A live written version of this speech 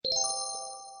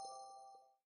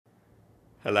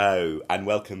Hello, and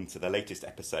welcome to the latest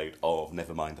episode of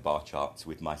Never Mind the Bar Charts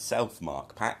with myself,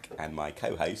 Mark Pack, and my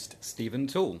co-host, Stephen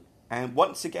Toole. And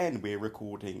once again, we're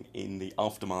recording in the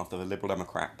aftermath of a Liberal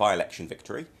Democrat by-election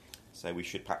victory. So we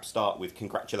should perhaps start with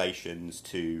congratulations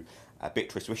to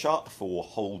Beatrice Wishart for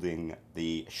holding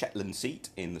the Shetland seat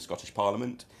in the Scottish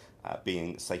Parliament,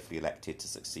 being safely elected to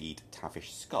succeed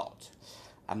Tavish Scott.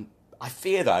 I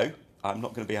fear, though, I'm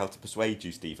not going to be able to persuade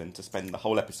you, Stephen, to spend the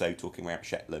whole episode talking about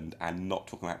Shetland and not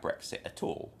talking about Brexit at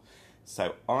all.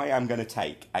 So I am going to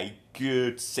take a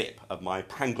good sip of my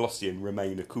Panglossian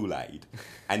Remainer Kool-Aid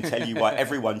and tell you why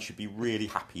everyone should be really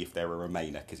happy if they're a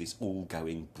Remainer, because it's all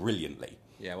going brilliantly.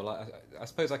 Yeah, well, I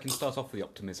suppose I can start off with the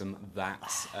optimism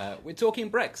that we're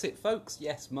talking Brexit, folks.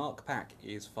 Yes, Mark Pack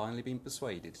is finally being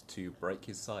persuaded to break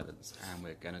his silence, and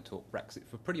we're going to talk Brexit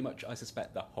for pretty much, I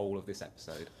suspect, the whole of this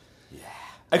episode. Yeah.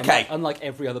 Okay. Unlike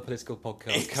every other political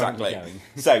podcast currently going.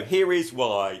 So here is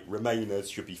why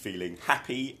Remainers should be feeling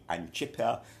happy and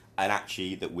chipper, and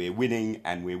actually that we're winning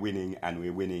and we're winning and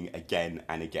we're winning again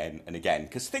and again and again.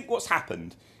 Because think what's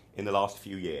happened in the last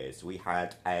few years. We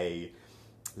had a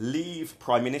Leave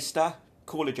Prime Minister,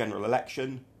 call a general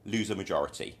election, lose a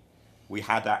majority. We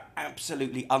had an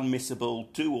absolutely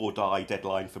unmissable do-or-die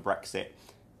deadline for Brexit,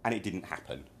 and it didn't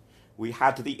happen. We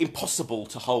had the impossible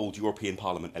to hold European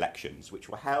Parliament elections, which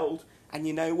were held, and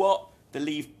you know what? The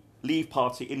Leave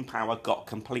Party in power got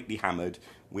completely hammered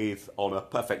with, on a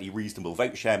perfectly reasonable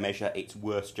vote share measure, its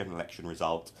worst general election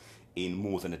result in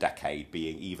more than a decade,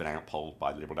 being even outpolled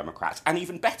by the Liberal Democrats. And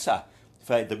even better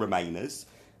for the Remainers,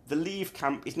 the Leave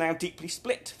camp is now deeply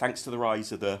split, thanks to the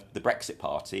rise of the Brexit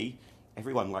Party.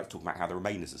 Everyone likes talking about how the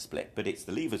Remainers are split, but it's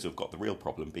the Leavers who've got the real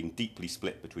problem, being deeply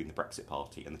split between the Brexit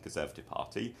Party and the Conservative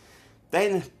Party.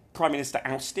 Then Prime Minister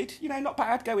ousted. You know, not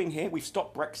bad going here. We've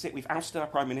stopped Brexit, we've ousted our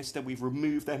Prime Minister, we've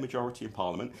removed their majority in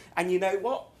Parliament. And you know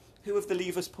what? Who have the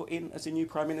Leavers put in as a new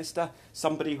Prime Minister?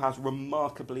 Somebody who has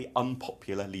remarkably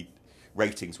unpopular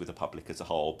ratings with the public as a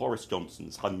whole. Boris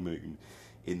Johnson's honeymoon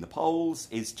in the polls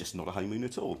is just not a honeymoon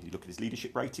at all. You look at his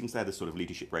leadership ratings, they're the sort of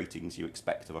leadership ratings you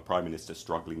expect of a Prime Minister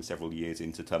struggling several years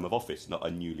into term of office, not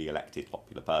a newly elected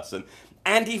popular person.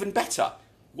 And even better,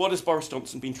 what has Boris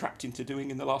Johnson been trapped into doing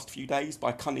in the last few days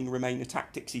by cunning Remainer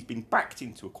tactics? He's been backed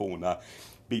into a corner,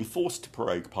 been forced to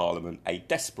prorogue Parliament, a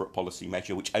desperate policy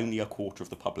measure which only a quarter of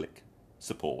the public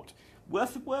support.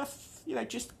 Worth,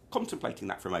 just contemplating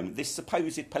that for a moment. This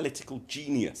supposed political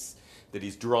genius that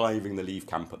is driving the Leave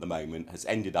camp at the moment has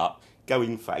ended up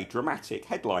going for a dramatic,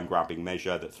 headline-grabbing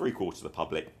measure that three-quarters of the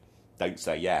public don't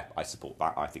say, yeah, I support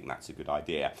that, I think that's a good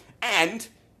idea. And,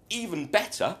 even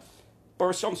better,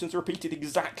 Boris Johnson's repeated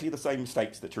exactly the same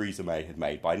mistakes that Theresa May had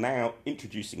made by now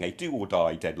introducing a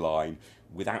do-or-die deadline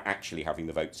without actually having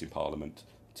the votes in Parliament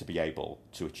to be able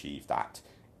to achieve that.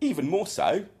 Even more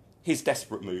so, his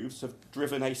desperate moves have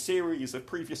driven a series of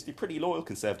previously pretty loyal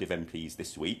Conservative MPs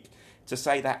this week to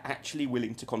say they're actually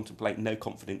willing to contemplate no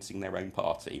confidence in their own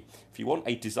party. If you want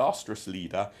a disastrous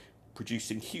leader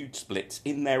producing huge splits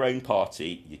in their own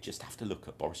party, you just have to look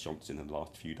at Boris Johnson in the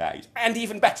last few days. And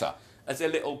even better, as a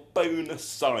little bonus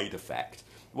side effect,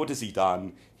 what has he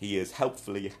done? He has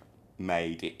helpfully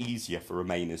made it easier for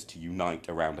Remainers to unite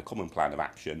around a common plan of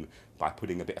action by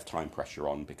putting a bit of time pressure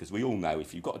on, because we all know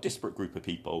if you've got a disparate group of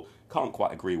people, can't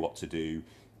quite agree what to do,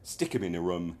 stick them in a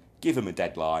room, give them a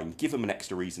deadline, give them an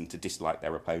extra reason to dislike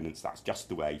their opponents. That's just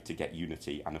the way to get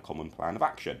unity and a common plan of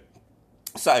action.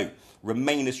 So,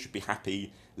 Remainers should be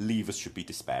happy, Leavers should be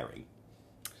despairing.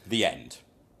 The end.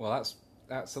 Well,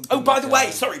 that's something. Oh, by the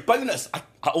way, sorry, bonus. I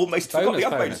almost forgot the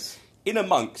other bonus. In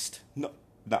amongst,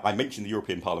 I mentioned the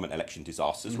European Parliament election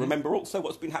disasters. Mm-hmm. Remember also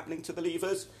what's been happening to the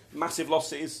Leavers? Massive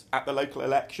losses at the local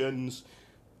elections,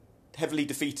 heavily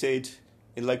defeated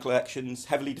in local elections,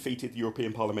 heavily defeated the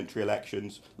European parliamentary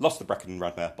elections, lost the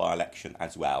Brecon-Runner by-election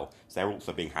as well. So they're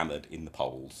also being hammered in the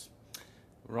polls.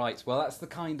 Right, well, that's the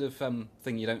kind of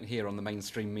thing you don't hear on the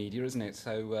mainstream media, isn't it?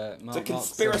 So, it's a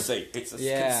conspiracy. It's a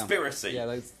conspiracy.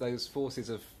 Yeah, those forces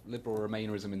of liberal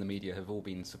Remainerism in the media have all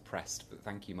been suppressed. But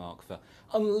thank you, Mark, for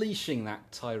unleashing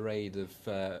that tirade of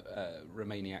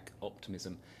Remainiac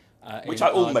optimism. Which I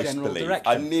almost believe. Direction.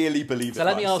 I nearly believe so it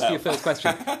let me myself. ask you a first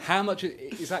question. How much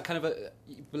is that kind of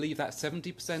you believe that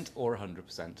 70% or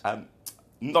 100%?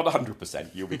 Not 100%,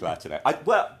 you'll be glad to know.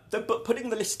 But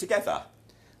putting the list together,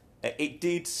 it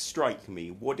did strike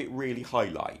me what it really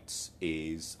highlights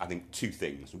is, I think, two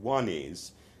things. One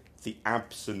is the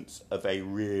absence of a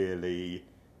really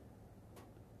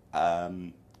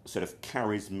sort of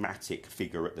charismatic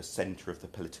figure at the centre of the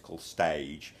political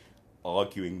stage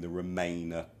arguing the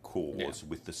Remainer cause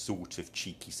with the sort of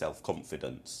cheeky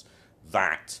self-confidence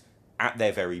that at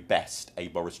their very best, a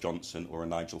Boris Johnson or a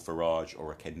Nigel Farage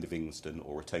or a Ken Livingstone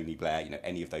or a Tony Blair,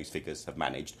 any of those figures have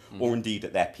managed, or indeed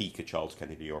at their peak a Charles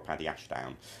Kennedy or a Paddy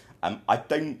Ashdown. I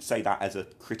don't say that as a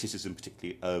criticism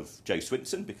particularly of Jo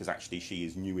Swinson, because actually she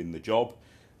is new in the job,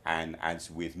 and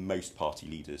as with most party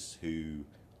leaders who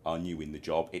are new in the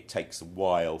job, it takes a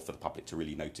while for the public to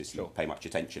really notice you, pay much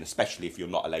attention, especially if you're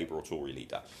not a Labour or Tory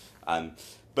leader.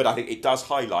 But I think it does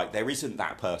highlight there isn't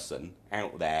that person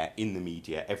out there in the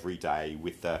media every day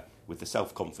with the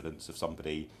self-confidence of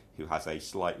somebody who has a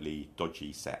slightly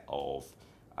dodgy set of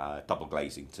double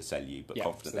glazing to sell you, but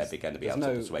confident they're going to be able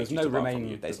to persuade you to buy from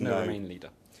you. There's no Remain leader.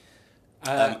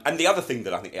 And the other thing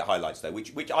that I think it highlights, though,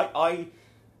 which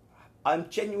I'm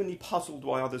genuinely puzzled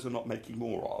why others are not making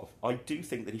more of. I do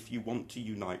think that if you want to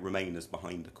unite Remainers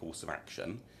behind a course of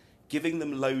action, giving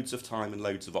them loads of time and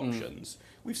loads of options,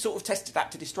 we've sort of tested that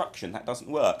to destruction. That doesn't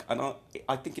work. And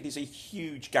I think it is a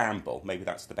huge gamble. Maybe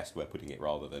that's the best way of putting it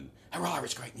rather than, hurrah,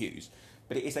 it's great news.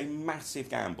 But it is a massive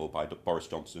gamble by Boris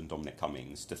Johnson and Dominic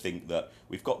Cummings to think that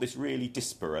we've got this really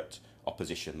disparate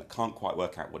opposition that can't quite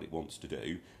work out what it wants to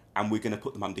do, and we're going to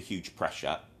put them under huge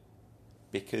pressure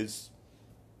because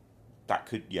that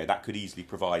could easily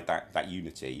provide that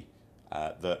unity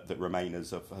that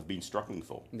Remainers have been struggling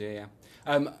for. Yeah.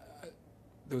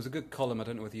 There was a good column, I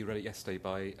don't know whether you read it yesterday,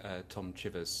 by Tom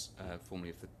Chivers, formerly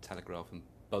of The Telegraph and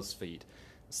BuzzFeed,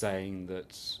 saying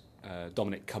that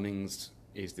Dominic Cummings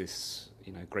is this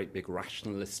great big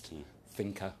rationalist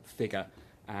figure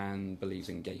and believes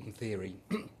in game theory.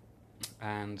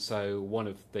 And so one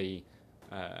of the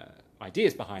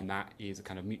ideas behind that is a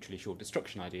kind of mutually assured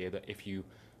destruction idea, that if you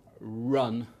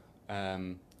run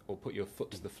or put your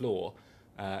foot to the floor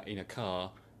in a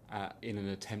car in an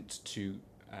attempt to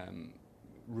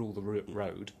rule the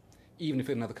road, even if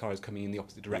another car is coming in the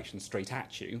opposite direction straight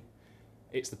at you,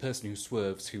 it's the person who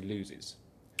swerves who loses.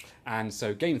 And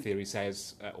so game theory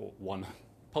says, or one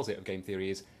posit of game theory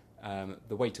is,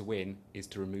 the way to win is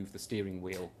to remove the steering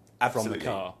wheel from the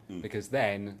car, because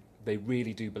then they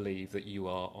really do believe that you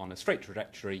are on a straight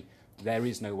trajectory. There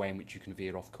is no way in which you can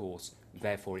veer off course.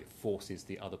 Therefore, it forces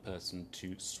the other person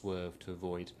to swerve to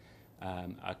avoid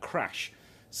a crash.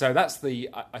 So that's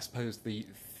I suppose, the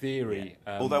theory.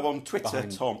 Yeah. Although on Twitter,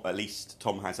 behind...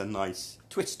 Tom has a nice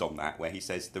twist on that, where he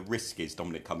says the risk is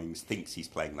Dominic Cummings thinks he's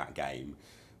playing that game,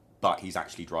 but he's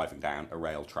actually driving down a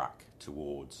rail track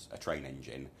towards a train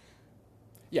engine.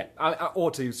 Yeah, or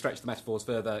to stretch the metaphors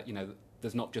further,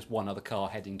 there's not just one other car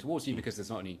heading towards you, because there's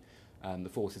not only the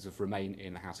forces of Remain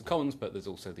in the House of Commons, but there's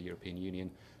also the European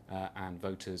Union and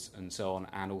voters and so on,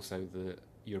 and also the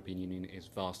European Union is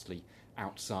vastly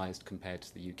outsized compared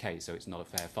to the UK, so it's not a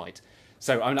fair fight.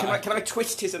 So can I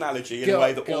twist his analogy in a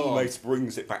way that almost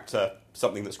brings it back to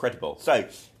something that's credible? So,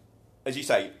 as you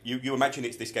say, you imagine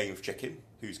it's this game of chicken,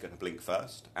 who's going to blink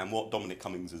first, and what Dominic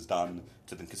Cummings has done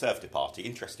to the Conservative Party.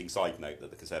 Interesting side note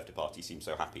that the Conservative Party seems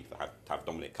so happy to have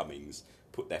Dominic Cummings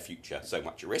put their future so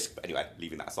much at risk. But anyway,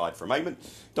 leaving that aside for a moment,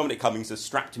 Dominic Cummings has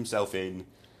strapped himself in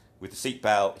with the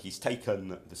seatbelt, he's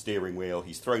taken the steering wheel,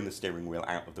 he's thrown the steering wheel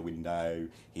out of the window,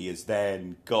 he has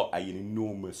then got an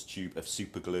enormous tube of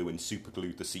super glue and super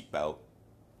glued the seatbelt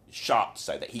shut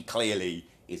so that he clearly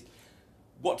is...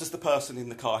 What does the person in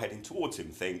the car heading towards him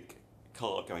think?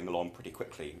 Car going along pretty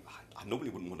quickly. I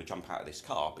normally wouldn't want to jump out of this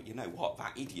car, but you know what?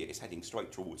 That idiot is heading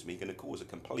straight towards me, going to cause a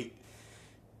complete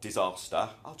disaster.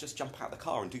 I'll just jump out of the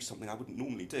car and do something I wouldn't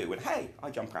normally do. And hey, I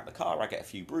jump out of the car, I get a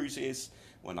few bruises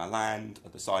when I land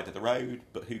at the side of the road,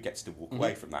 but who gets to walk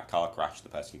away from that car crash? The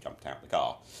person who jumped out of the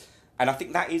car. And I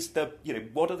think that is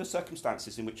what are the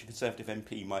circumstances in which a Conservative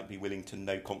MP might be willing to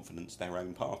no confidence their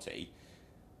own party?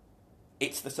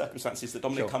 It's the circumstances that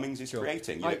Dominic Cummings is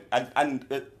creating.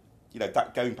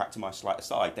 That going back to my slight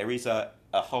aside, there is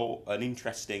an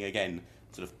interesting, again,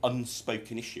 sort of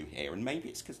unspoken issue here, and maybe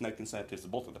it's because no Conservatives are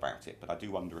bothered about it, but I do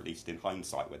wonder, at least in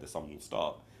hindsight, whether someone will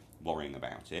start worrying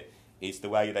about it, is the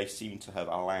way they seem to have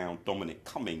allowed Dominic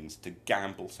Cummings to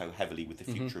gamble so heavily with the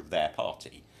future of their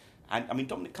party. And, I mean,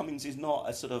 Dominic Cummings is not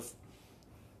a sort of...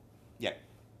 Yeah,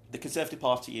 the Conservative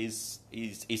Party is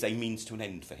a means to an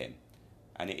end for him.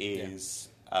 And it is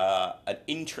an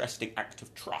interesting act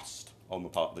of trust on the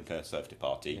part of the Conservative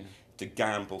Party to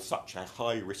gamble such a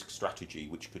high-risk strategy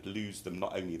which could lose them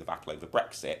not only the battle over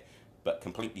Brexit, but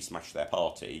completely smash their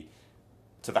party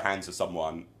to the hands of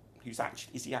someone who's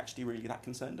actually... Is he actually really that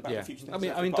concerned about the future of the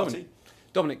Conservative Party?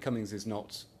 Dominic Cummings is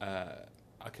not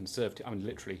a Conservative. I mean,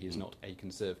 literally, he is not a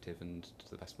Conservative, and to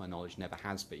the best of my knowledge, never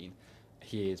has been.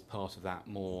 He is part of that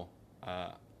more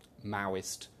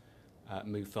Maoist...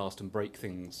 move fast and break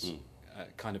things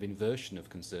kind of inversion of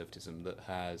conservatism that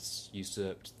has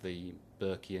usurped the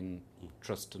Burkean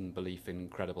trust and belief in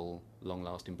credible,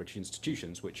 long-lasting British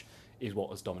institutions, which is what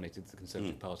has dominated the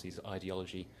Conservative Party's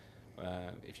ideology,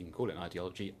 if you can call it an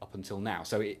ideology, up until now.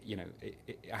 So it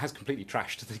has completely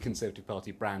trashed the Conservative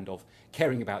Party brand of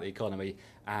caring about the economy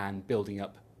and building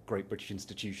up great British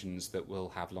institutions that will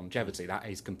have longevity. That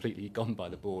is completely gone by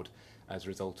the board as a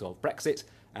result of Brexit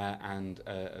and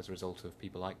as a result of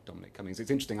people like Dominic Cummings.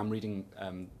 It's interesting, I'm reading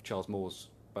Charles Moore's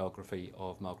biography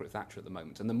of Margaret Thatcher at the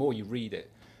moment, and the more you read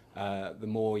it, the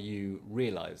more you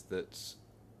realise that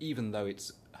even though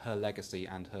it's her legacy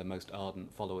and her most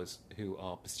ardent followers who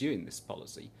are pursuing this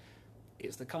policy,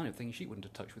 it's the kind of thing she wouldn't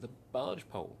have touched with a barge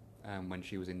pole when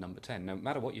she was in number 10. No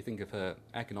matter what you think of her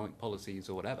economic policies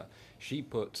or whatever, she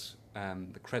put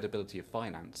the credibility of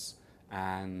finance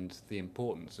and the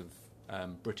importance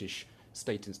of British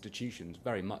state institutions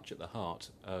very much at the heart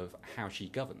of how she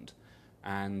governed.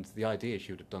 And the idea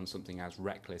she would have done something as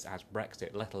reckless as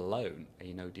Brexit, let alone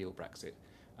a no-deal Brexit,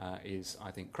 is,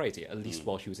 I think, crazy, at least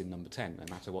while she was in number 10, no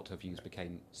matter what her views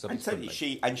became subsequently.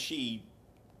 She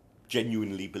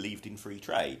genuinely believed in free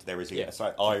trade. There is a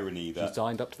slight irony that... She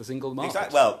signed up to the single market.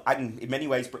 Exactly. Well, and in many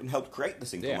ways Britain helped create the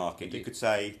single market. Indeed. You could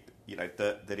say,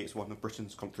 that it's one of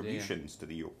Britain's contributions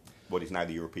to what is now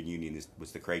the European Union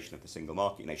was the creation of the single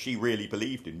market. She really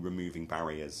believed in removing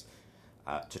barriers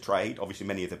to trade. Obviously,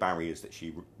 many of the barriers that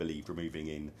she believed removing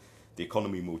in the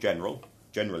economy more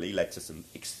generally led to some,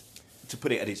 to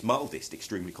put it at its mildest,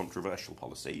 extremely controversial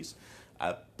policies.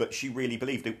 But she really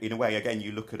believed, in a way, again,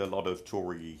 you look at a lot of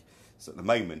Tories at the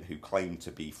moment who claim to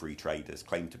be free traders,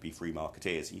 claim to be free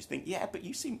marketeers, and you think, yeah, but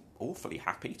you seem awfully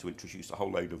happy to introduce a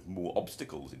whole load of more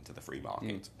obstacles into the free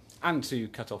market. And to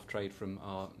cut off trade from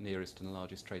our nearest and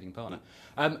largest trading partner.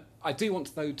 I do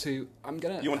want, though, to...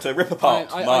 You want to rip apart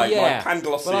my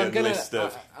Panglossian list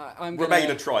of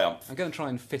Remainer triumph. I'm going to try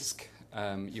and fisk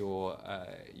your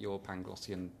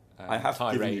Panglossian I have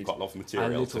given you quite a lot of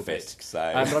material to fisk. So.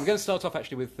 But I'm going to start off,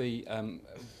 actually, with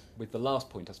the last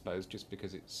point, I suppose, just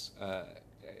because it's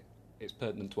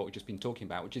pertinent to what we've just been talking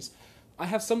about, which is I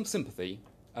have some sympathy,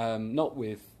 not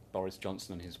with Boris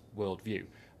Johnson and his worldview,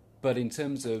 but in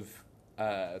terms of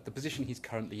the position he's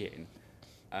currently in.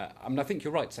 I think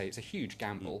you're right to say it's a huge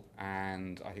gamble,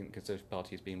 and I think the Conservative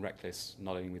Party has been reckless,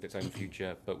 not only with its own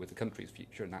future, but with the country's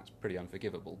future, and that's pretty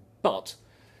unforgivable. But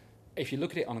if you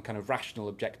look at it on a kind of rational,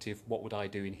 objective, what would I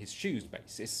do in his shoes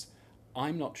basis,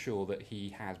 I'm not sure that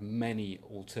he has many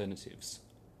alternatives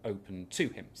open to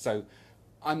him. So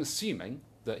I'm assuming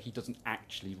that he doesn't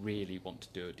actually really want to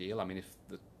do a deal. I mean, if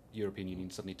the European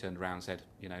Union suddenly turned around and said,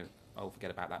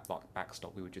 forget about that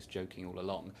backstop, we were just joking all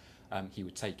along, he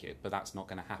would take it, but that's not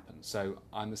going to happen. So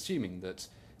I'm assuming that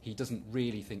he doesn't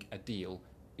really think a deal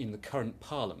in the current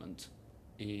Parliament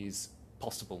is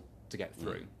possible to get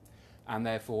through. And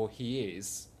therefore he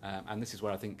is, and this is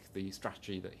where I think the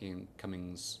strategy that he and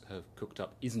Cummings have cooked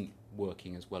up isn't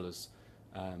working as well as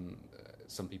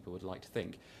some people would like to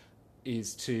think,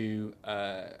 is to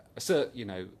assert,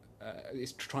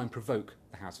 is to try and provoke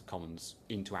the House of Commons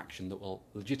into action that will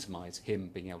legitimise him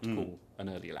being able to call an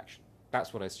early election.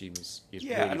 That's what I assume is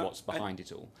really what's behind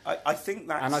it all. I think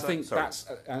that's... And I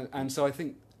think so I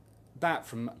think that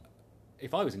from...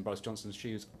 If I was in Boris Johnson's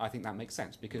shoes, I think that makes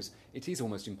sense, because it is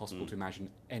almost impossible to imagine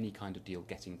any kind of deal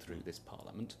getting through this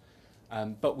Parliament.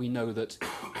 But we know that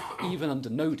even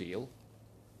under no deal,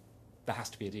 there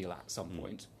has to be a deal at some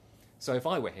point. So if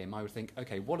I were him, I would think,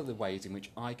 OK, what are the ways in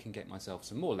which I can get myself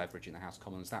some more leverage in the House of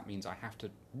Commons? That means I have to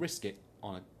risk it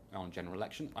on a general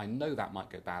election. I know that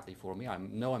might go badly for me. I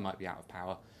know I might be out of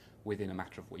power within a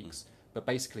matter of weeks. But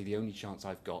basically the only chance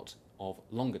I've got of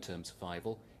longer-term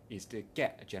survival is to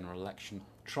get a general election,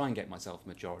 try and get myself a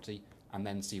majority, and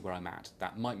then see where I'm at.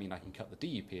 That might mean I can cut the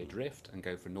DUP adrift and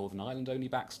go for a Northern Ireland-only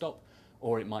backstop,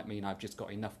 or it might mean I've just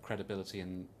got enough credibility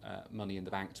and money in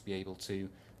the bank to be able to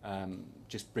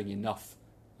just bring enough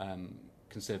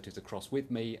Conservatives across with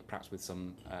me, perhaps with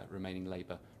some remaining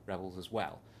Labour rebels as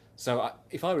well. So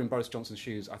if I were in Boris Johnson's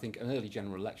shoes, I think an early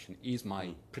general election is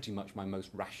pretty much my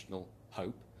most rational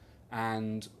hope,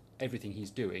 and everything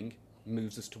he's doing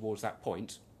moves us towards that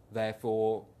point.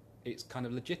 Therefore, it's kind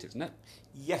of legit, isn't it?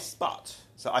 Yes, but...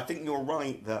 So I think you're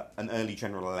right that an early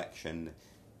general election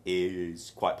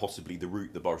is quite possibly the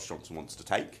route that Boris Johnson wants to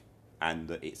take, and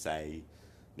that it's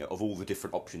of all the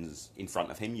different options in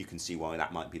front of him, you can see why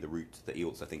that might be the route that he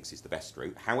also thinks is the best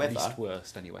route. However... Least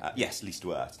worst, anyway. Yes, least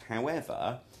worst.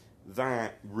 However,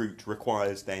 that route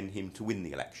requires then him to win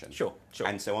the election. Sure.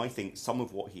 And so I think some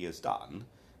of what he has done,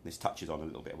 this touches on a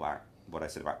little bit about what I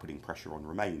said about putting pressure on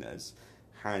Remainers,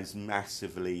 has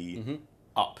massively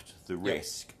upped the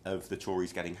risk of the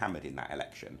Tories getting hammered in that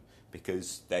election,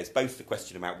 because there's both the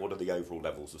question about what are the overall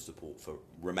levels of support for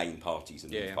Remain parties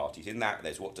and Leave parties in that,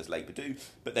 there's what does Labour do,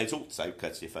 but there's also,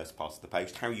 courtesy of first past the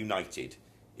post, how united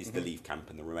is the Leave camp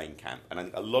and the Remain camp. And I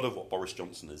think a lot of what Boris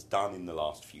Johnson has done in the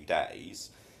last few days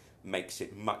makes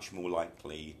it much more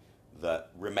likely that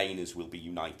Remainers will be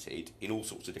united in all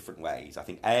sorts of different ways. I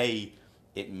think, A,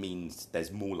 it means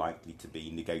there's more likely to be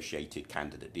negotiated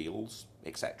candidate deals,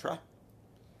 etc.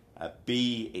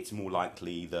 B, it's more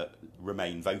likely that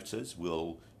Remain voters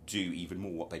will do even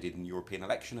more what they did in the European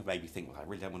election, and maybe think, well, I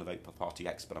really don't want to vote for Party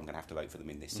X, but I'm going to have to vote for them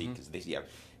in this seat because this,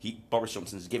 Boris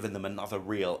Johnson's given them another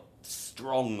real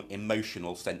strong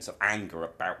emotional sense of anger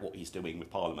about what he's doing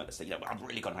with Parliament. So, I'm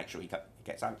really going to make sure he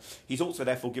gets out. He's also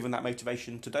therefore given that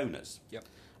motivation to donors. Yep.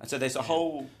 And so there's a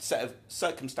whole set of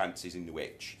circumstances in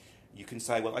which you can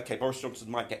say, well, okay, Boris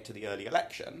Johnson might get to the early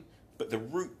election, but the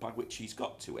route by which he's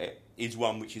got to it is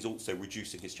one which is also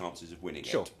reducing his chances of winning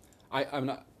it.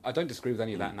 I don't disagree with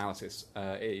any of that analysis.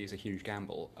 It is a huge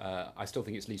gamble. I still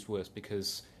think it's least worse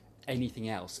because anything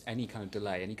else, any kind of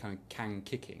delay, any kind of can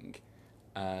kicking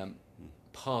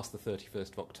past the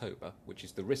 31st of October, which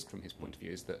is the risk from his point of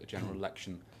view, is that a general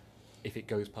election, if it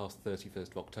goes past the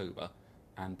 31st of October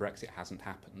and Brexit hasn't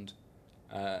happened,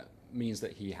 means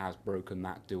that he has broken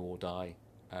that do-or-die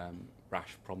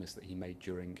rash promise that he made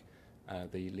during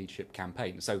the leadership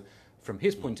campaign. So from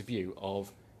his point of view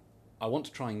of, I want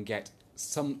to try and get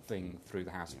something through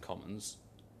the House of Commons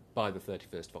by the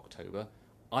 31st of October.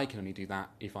 I can only do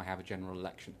that if I have a general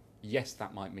election. Yes,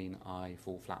 that might mean I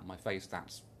fall flat on my face.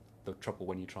 That's the trouble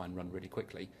when you try and run really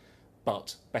quickly.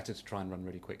 But better to try and run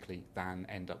really quickly than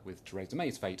end up with Theresa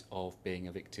May's fate of being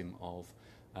a victim of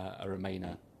a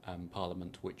Remainer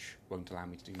Parliament which won't allow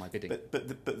me to do my bidding.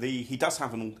 But he does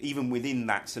have even within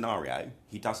that scenario,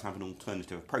 he does have an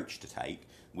alternative approach to take,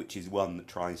 which is one that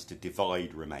tries to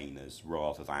divide Remainers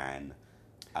rather than.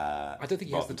 I don't think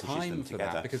he has the time for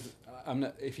that, because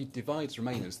if he divides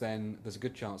Remainers, then there's a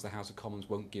good chance the House of Commons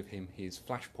won't give him his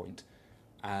flashpoint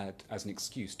as an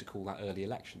excuse to call that early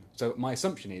election. So my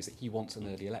assumption is that he wants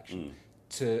an early election.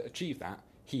 To achieve that,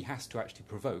 he has to actually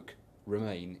provoke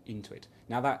Remain into it.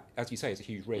 Now that, as you say, is a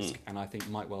huge risk, and I think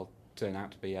might well turn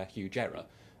out to be a huge error.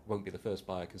 Won't be the first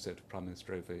by a Conservative Prime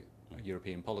Minister over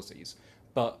European policies.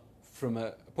 But from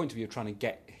a point of view of trying to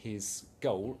get his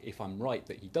goal, if I'm right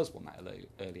that he does want that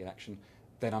early election,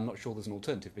 then I'm not sure there's an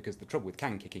alternative, because the trouble with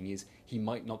can kicking is he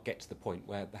might not get to the point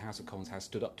where the House of Commons has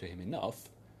stood up to him enough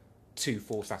to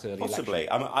force that early Possibly.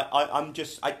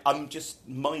 election. I'm just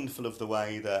mindful of the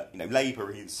way that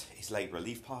Labour is Labour a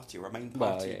Leave Party or a Remain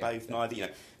Party, both neither.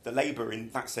 The Labour in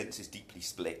that sense is deeply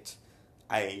split.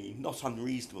 A not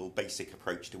unreasonable basic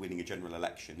approach to winning a general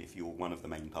election if you're one of the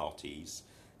main parties,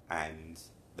 and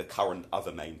the current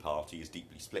other main party is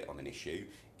deeply split on an issue,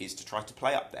 is to try to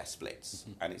play up their splits.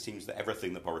 And it seems that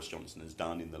everything that Boris Johnson has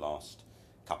done in the last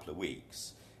couple of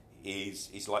weeks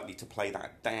is likely to play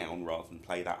that down rather than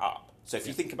play that up. So if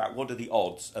you think about what are the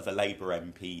odds of a Labour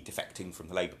MP defecting from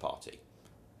the Labour Party,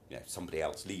 somebody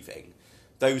else leaving,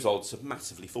 those odds have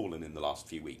massively fallen in the last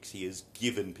few weeks. He has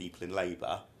given people in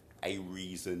Labour a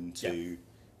reason to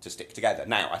stick together.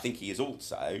 Now, I think he is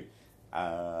also,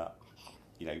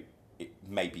 it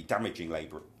may be damaging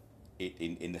Labour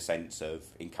in the sense of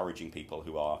encouraging people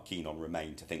who are keen on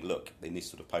Remain to think, look, in this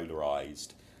sort of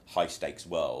polarised, high-stakes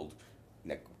world,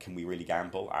 can we really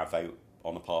gamble our vote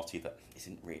on a party that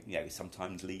isn't really,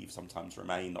 sometimes Leave, sometimes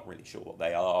Remain, not really sure what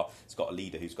they are. It's got a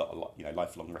leader who's got a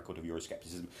lifelong record of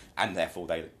Euroscepticism, and therefore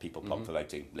people plot for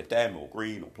voting Lib Dem or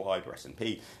Green or Plaid or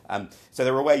SNP. So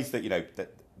there are ways that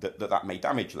that may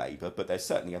damage Labour, but there's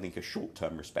certainly, I think, a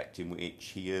short-term respect in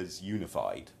which he has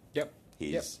unified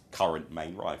his current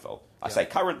main rival. I say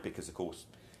current because, of course,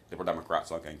 Liberal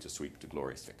Democrats are going to sweep to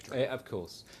glorious victory. Of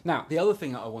course. Now, the other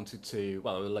thing that I wanted to...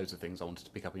 Well, there were loads of things I wanted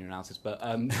to pick up in your analysis, but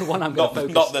the one I'm going to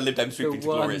focus... Not the Lib Dem sweeping to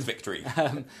glorious victory.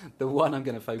 The one I'm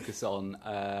going to focus on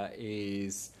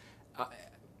is...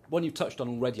 one you've touched on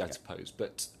already, I suppose,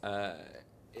 but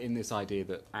in this idea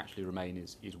that actually Remain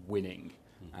is winning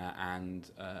and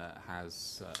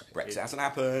has... Brexit hasn't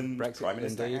happened, Prime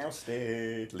Minister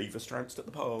ousted, Leave us trounced at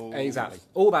the polls. Exactly.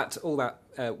 All that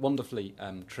wonderfully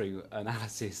true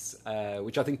analysis,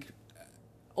 which I think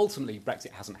ultimately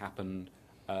Brexit hasn't happened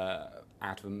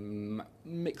out of a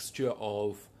mixture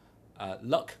of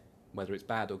luck, whether it's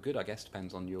bad or good, I guess,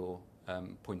 depends on your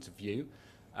point of view.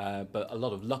 But a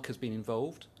lot of luck has been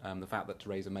involved. The fact that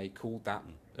Theresa May called that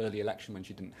early election when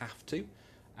she didn't have to,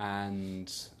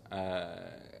 and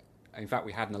in fact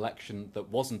we had an election that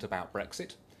wasn't about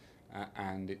Brexit,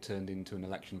 and it turned into an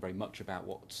election very much about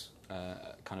what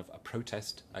kind of a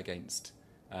protest against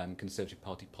Conservative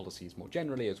Party policies more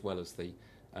generally, as well as the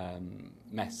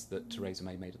mess that Theresa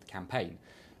May made of the campaign.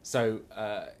 So,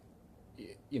 that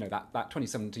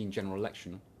 2017 general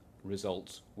election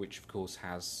result, which of course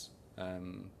has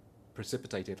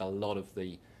precipitated a lot of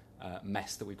the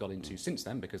mess that we've got into since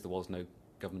then, because there was no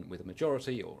government with a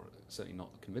majority, or certainly not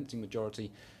a convincing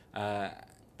majority.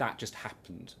 That just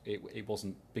happened. It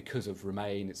wasn't because of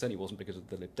Remain. It certainly wasn't because of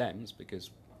the Lib Dems,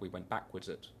 because we went backwards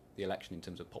at the election in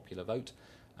terms of popular vote,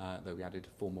 though we added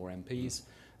 4 more MPs.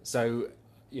 So,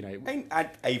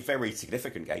 a very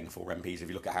significant gain for MPs if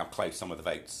you look at how close some of the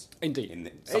votes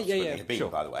indeed subsequently have been, sure.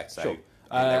 by the way. So sure.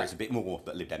 There is a bit more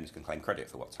that Lib Dems can claim credit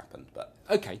for what's happened. But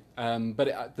okay,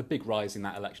 but the big rise in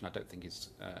that election, I don't think is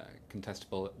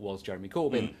contestable. It was Jeremy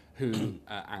Corbyn, who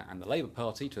and the Labour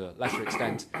Party to a lesser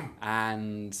extent,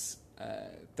 and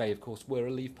they of course were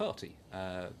a Leave Party.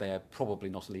 They are probably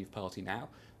not a Leave Party now,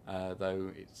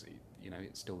 though it's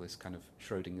still this kind of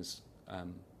Schrodinger's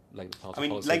Labour Party.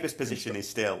 Policy. Labour's position is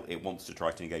still it wants to try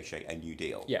to negotiate a new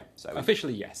deal. Yeah, so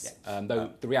officially yes. Though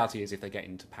the reality is, if they get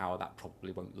into power, that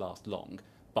probably won't last long.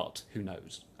 But who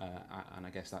knows? And I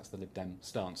guess that's the Lib Dem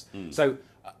stance. So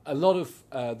a lot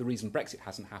of the reason Brexit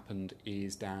hasn't happened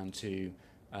is down to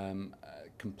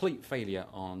complete failure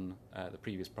on the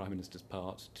previous Prime Minister's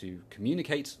part to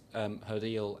communicate her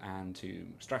deal and to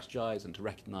strategise and to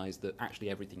recognise that actually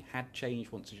everything had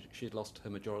changed once she had lost her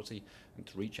majority, and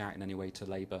to reach out in any way to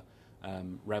Labour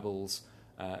rebels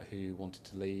who wanted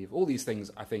to leave. All these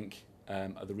things, I think,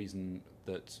 are the reason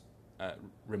that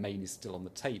Remain is still on the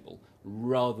table,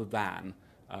 rather than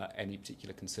any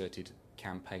particular concerted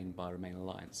campaign by Remain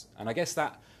Alliance. And I guess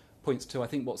that points to, I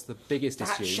think, what's the biggest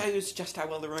issue. That shows just how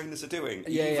well the Remainers are doing,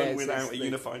 even without a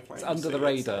unified plan. It's under the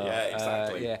radar. Yeah,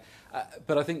 exactly.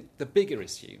 But I think the bigger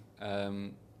issue,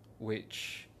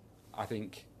 which I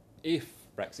think, if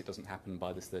Brexit doesn't happen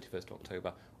by this 31st of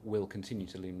October, will continue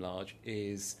to loom large,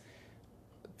 is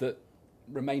that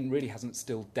Remain really hasn't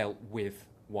still dealt with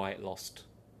why it lost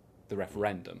the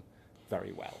referendum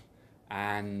very well.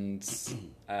 And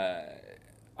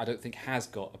I don't think has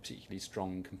got a particularly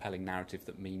strong, compelling narrative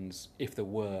that means if there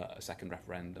were a second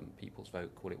referendum, people's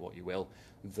vote, call it what you will,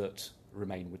 that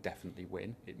Remain would definitely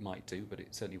win. It might do, but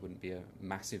it certainly wouldn't be a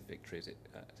massive victory as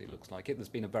it looks like it. There's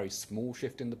been a very small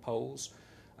shift in the polls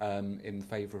in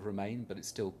favour of Remain, but it's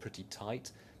still pretty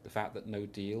tight. The fact that No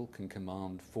Deal can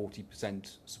command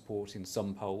 40% support in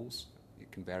some polls,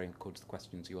 it can vary according to the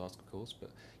questions you ask, of course,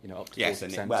 but up to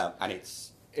 40%. And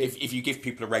it's if you give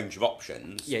people a range of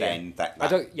options, then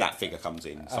that figure comes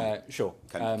in.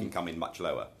 Can come in much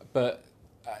lower. But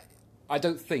I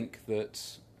don't think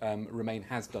that Remain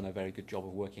has done a very good job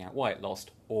of working out why it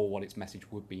lost or what its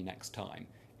message would be next time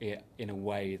in a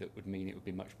way that would mean it would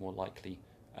be much more likely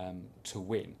to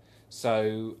win.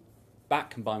 So that,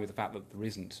 combined with the fact that there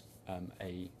isn't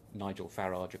a Nigel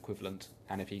Farage equivalent,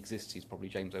 and if he exists, he's probably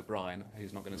James O'Brien,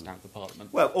 who's not going to stand for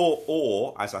Parliament. Well,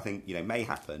 or as I think may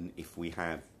happen if we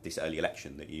have this early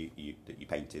election that you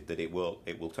painted, that it will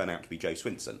turn out to be Jo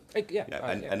Swinson.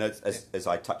 As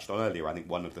I touched on earlier, I think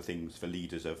one of the things for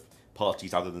leaders of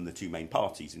parties other than the two main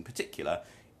parties in particular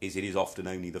is it is often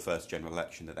only the first general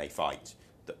election that they fight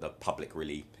that the public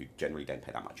really, who generally don't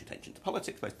pay that much attention to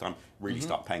politics most of the time, really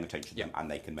start paying attention to them, and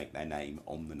they can make their name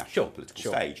on the national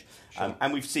political stage.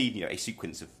 And we've seen a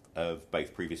sequence of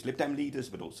both previous Lib Dem leaders,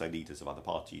 but also leaders of other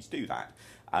parties do that.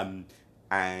 And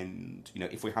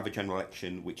if we have a general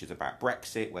election which is about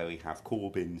Brexit, where we have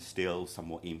Corbyn still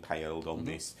somewhat impaled on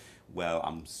this, well,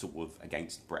 I'm sort of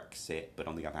against Brexit, but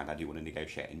on the other hand, I do want to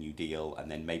negotiate a new deal,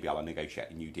 and then maybe I'll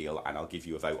negotiate a new deal and I'll give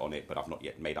you a vote on it, but I've not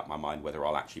yet made up my mind whether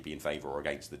I'll actually be in favour or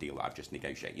against the deal that I've just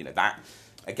negotiated. That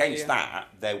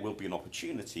there will be an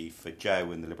opportunity for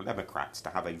Jo and the Liberal Democrats to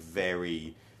have a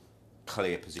very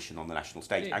clear position on the national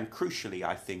stage, and crucially,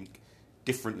 I think,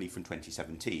 differently from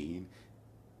 2017,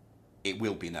 it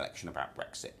will be an election about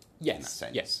Brexit. Yes, in that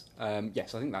sense.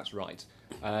 Yes, I think that's right.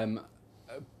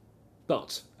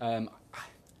 But I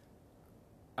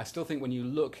still think when you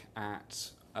look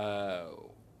at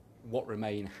what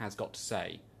Remain has got to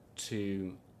say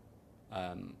to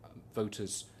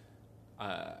voters,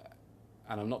 and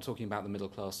I'm not talking about the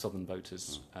middle-class southern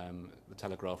voters, the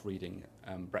Telegraph reading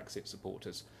Brexit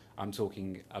supporters, I'm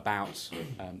talking about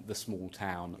the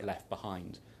small-town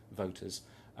left-behind voters.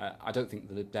 I don't think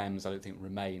the Lib Dems, I don't think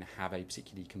Remain have a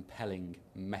particularly compelling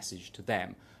message to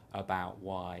them about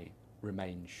why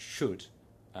Remain should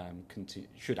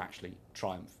actually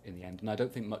triumph in the end. And I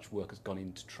don't think much work has gone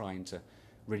into trying to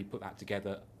really put that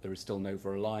together. There is still no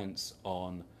reliance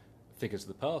on figures of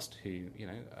the past who,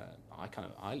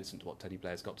 I listen to what Teddy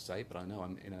Blair's got to say, but I know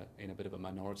I'm in a bit of a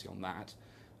minority on that.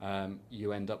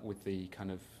 you end up with the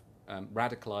kind of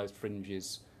radicalised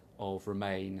fringes of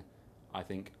Remain. I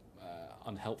think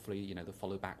unhelpfully, the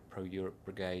Follow Back Pro-Europe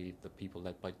Brigade, the people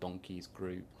led by Donkey's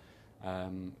group,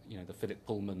 the Philip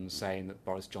Pullman saying that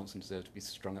Boris Johnson deserved to be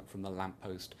strung up from the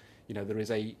lamppost. There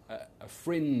is a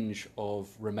fringe of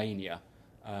Romania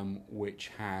which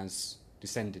has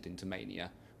descended into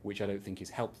mania, which I don't think is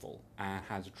helpful, and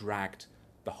has dragged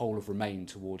the whole of Remain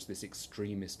towards this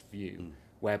extremist view,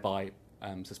 whereby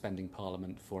suspending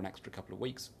Parliament for an extra couple of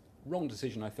weeks, wrong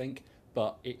decision, I think,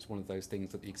 but it's one of those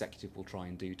things that the executive will try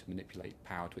and do to manipulate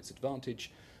power to its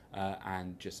advantage,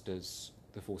 and just as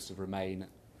the forces of Remain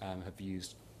have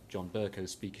used John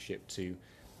Bercow's speakership to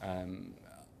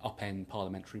upend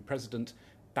parliamentary president,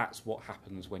 that's what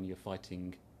happens when you're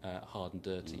fighting hard and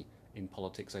dirty in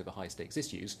politics over high-stakes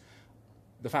issues.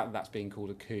 The fact that that's being called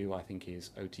a coup, I think, is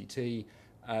OTT.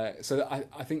 So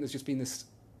I think there's just been this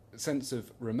sense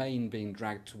of Remain being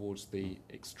dragged towards the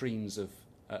extremes of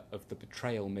the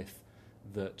betrayal myth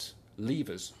that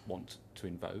Leavers want to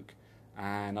invoke,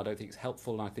 and I don't think it's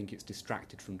helpful, and I think it's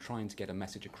distracted from trying to get a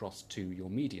message across to your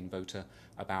median voter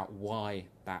about why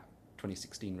that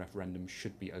 2016 referendum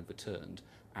should be overturned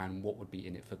and what would be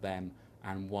in it for them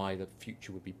and why the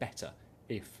future would be better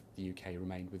if the UK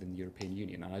remained within the European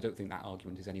Union. And I don't think that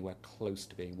argument is anywhere close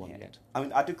to being won yet. I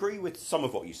mean, I'd agree with some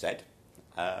of what you said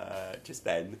just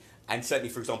then, and certainly,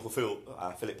 for example,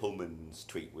 Philip Pullman's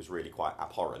tweet was really quite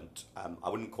abhorrent. I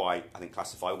wouldn't quite, I think,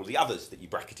 classify all the others that you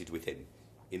bracketed with him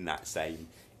in that same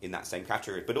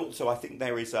category. But also, I think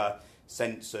there is a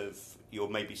sense of you're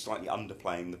maybe slightly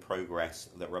underplaying the progress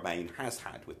that Remain has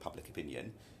had with public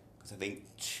opinion, because I think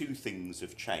two things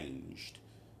have changed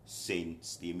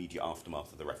since the immediate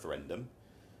aftermath of the referendum.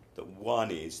 That one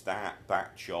is that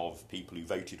batch of people who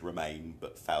voted Remain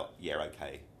but felt,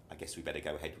 okay, I guess we better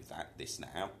go ahead with this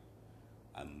now.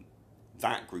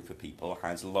 That group of people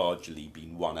has largely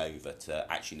been won over to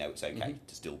actually know it's okay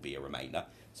to still be a Remainer.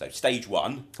 So stage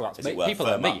one, as it were, people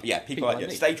like me. Yeah, people like me.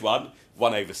 Stage one,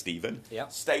 won over Stephen. Yeah.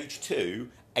 Stage two,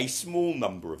 a small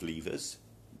number of Leavers.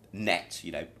 Net,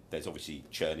 there's obviously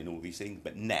churn in all these things,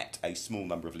 but net, a small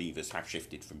number of Leavers have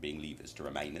shifted from being Leavers to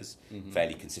Remainers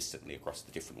fairly consistently across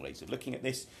the different ways of looking at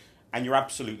this. And you're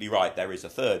absolutely right, there is a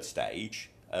third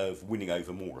stage of winning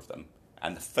over more of them.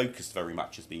 And the focus very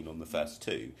much has been on the first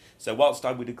two. So whilst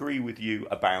I would agree with you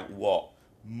about what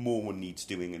more needs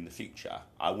doing in the future,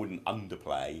 I wouldn't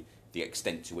underplay the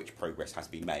extent to which progress has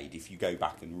been made. If you go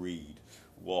back and read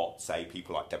what, say,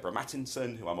 people like Deborah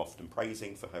Mattinson, who I'm often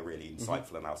praising for her really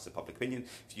insightful analysis of public opinion,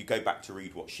 if you go back to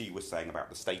read what she was saying about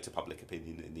the state of public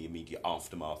opinion in the immediate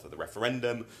aftermath of the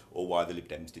referendum, or why the Lib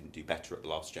Dems didn't do better at the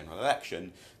last general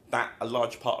election, that a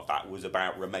large part of that was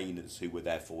about Remainers who were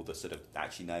therefore the sort of,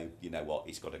 actually, no, you know what,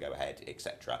 it's got to go ahead,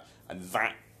 etc. And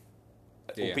that,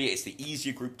 albeit it's the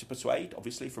easier group to persuade,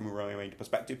 obviously, from a Remain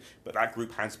perspective, but that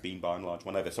group has been, by and large,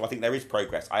 won over. So I think there is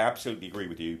progress. I absolutely agree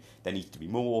with you. There needs to be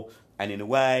more. And in a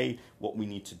way, what we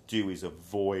need to do is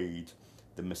avoid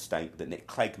the mistake that Nick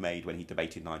Clegg made when he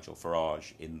debated Nigel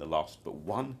Farage in the last but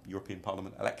one European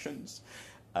Parliament elections,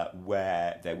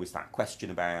 where there was that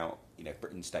question about, if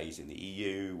Britain stays in the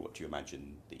EU, what do you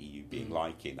imagine the EU being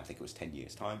like in, I think it was 10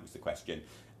 years' time, was the question.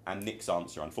 And Nick's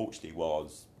answer, unfortunately,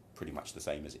 was pretty much the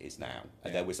same as it is now.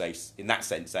 And there was, in that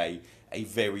sense, a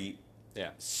very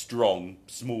strong,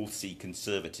 small c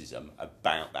conservatism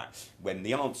about that. When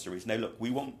the answer is, no, look, we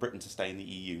want Britain to stay in the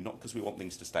EU, not because we want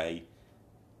things to stay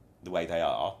the way they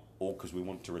are, or because we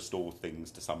want to restore things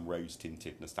to some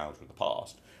rose-tinted nostalgia of the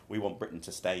past. We want Britain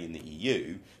to stay in the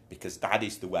EU because that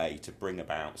is the way to bring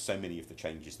about so many of the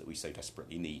changes that we so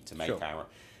desperately need to make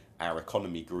our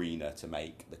economy greener, to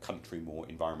make the country more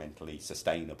environmentally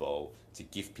sustainable, to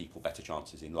give people better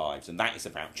chances in lives. And that is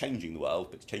about changing the world,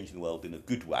 but changing the world in a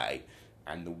good way.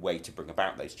 And the way to bring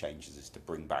about those changes is to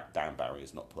bring back down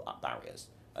barriers, not put up barriers.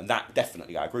 And that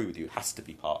definitely, I agree with you, has to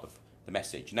be part of the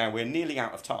message. Now, we're nearly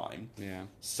out of time.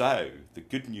 So the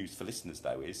good news for listeners,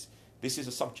 though, is this is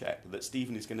a subject that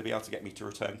Stephen is going to be able to get me to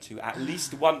return to at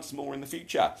least once more in the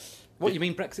future. What, you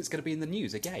mean Brexit's going to be in the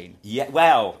news again? Yeah,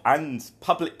 well, and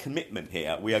public commitment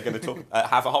here. We are going to talk,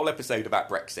 have a whole episode about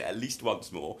Brexit at least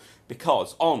once more,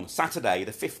 because on Saturday,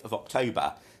 the 5th of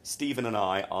October, Stephen and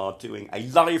I are doing a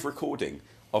live recording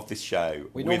of this show.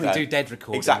 We normally do dead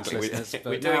recordings, exactly.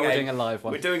 We're doing a live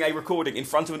one. We're doing a recording in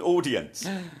front of an audience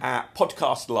at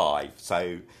Podcast Live.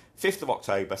 So 5th of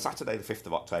October, Saturday the 5th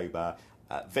of October,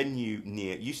 venue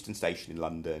near Euston Station in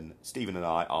London. Stephen and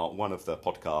I are one of the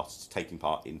podcasts taking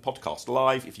part in Podcast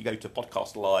Live. If you go to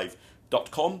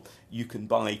podcastlive.com, you can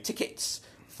buy tickets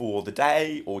for the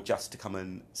day or just to come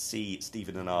and see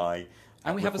Stephen and I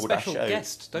And we have a record our special show.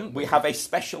 guest, don't we? We have a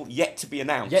special, yet to be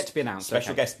announced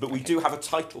special okay. guest. But we do have a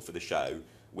title for the show,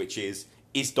 which is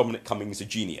Dominic Cummings a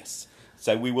Genius?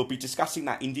 So we will be discussing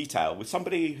that in detail with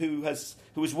somebody who has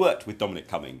worked with Dominic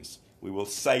Cummings. We will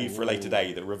save for a later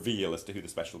day the reveal as to who the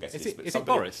special guest is. Is it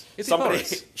Boris? Is it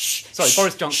Boris? Sorry,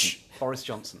 Boris Johnson. Boris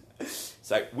Johnson.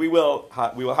 So we will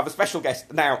have a special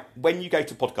guest. Now, when you go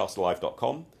to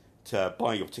podcastlive.com to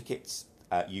buy your tickets,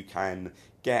 you can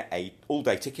get a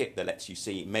all-day ticket that lets you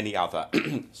see many other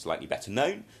slightly better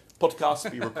known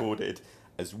podcasts be recorded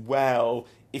as well.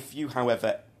 If you,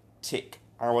 however, click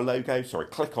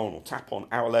on or tap on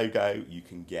our logo, you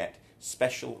can get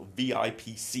special VIP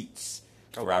seats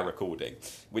for our recording,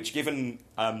 which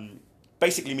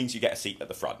basically means you get a seat at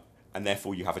the front, and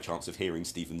therefore you have a chance of hearing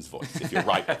Stephen's voice if you're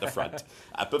right at the front.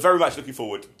 But very much looking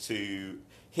forward to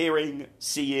hearing,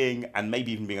 seeing, and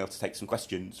maybe even being able to take some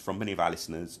questions from many of our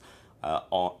listeners at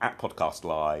Podcast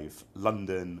Live,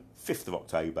 London, 5th of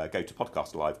October. Go to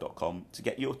podcastlive.com to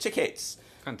get your tickets.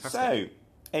 Fantastic. So,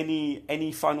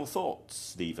 any final thoughts,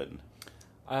 Stephen?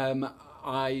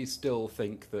 I still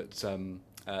think that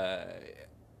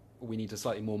we need a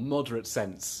slightly more moderate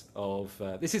sense of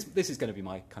this is going to be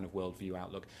my kind of worldview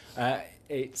outlook.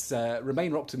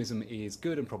 Remainer optimism is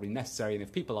good and probably necessary, and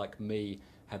if people like me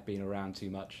had been around too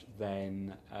much,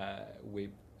 then we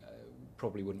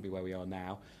probably wouldn't be where we are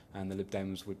now, and the Lib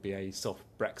Dems would be a soft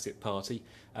Brexit party.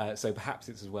 So perhaps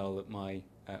it's as well that my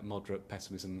moderate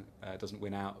pessimism doesn't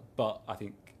win out, but I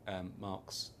think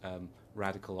Mark's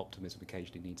radical optimism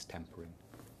occasionally needs tempering.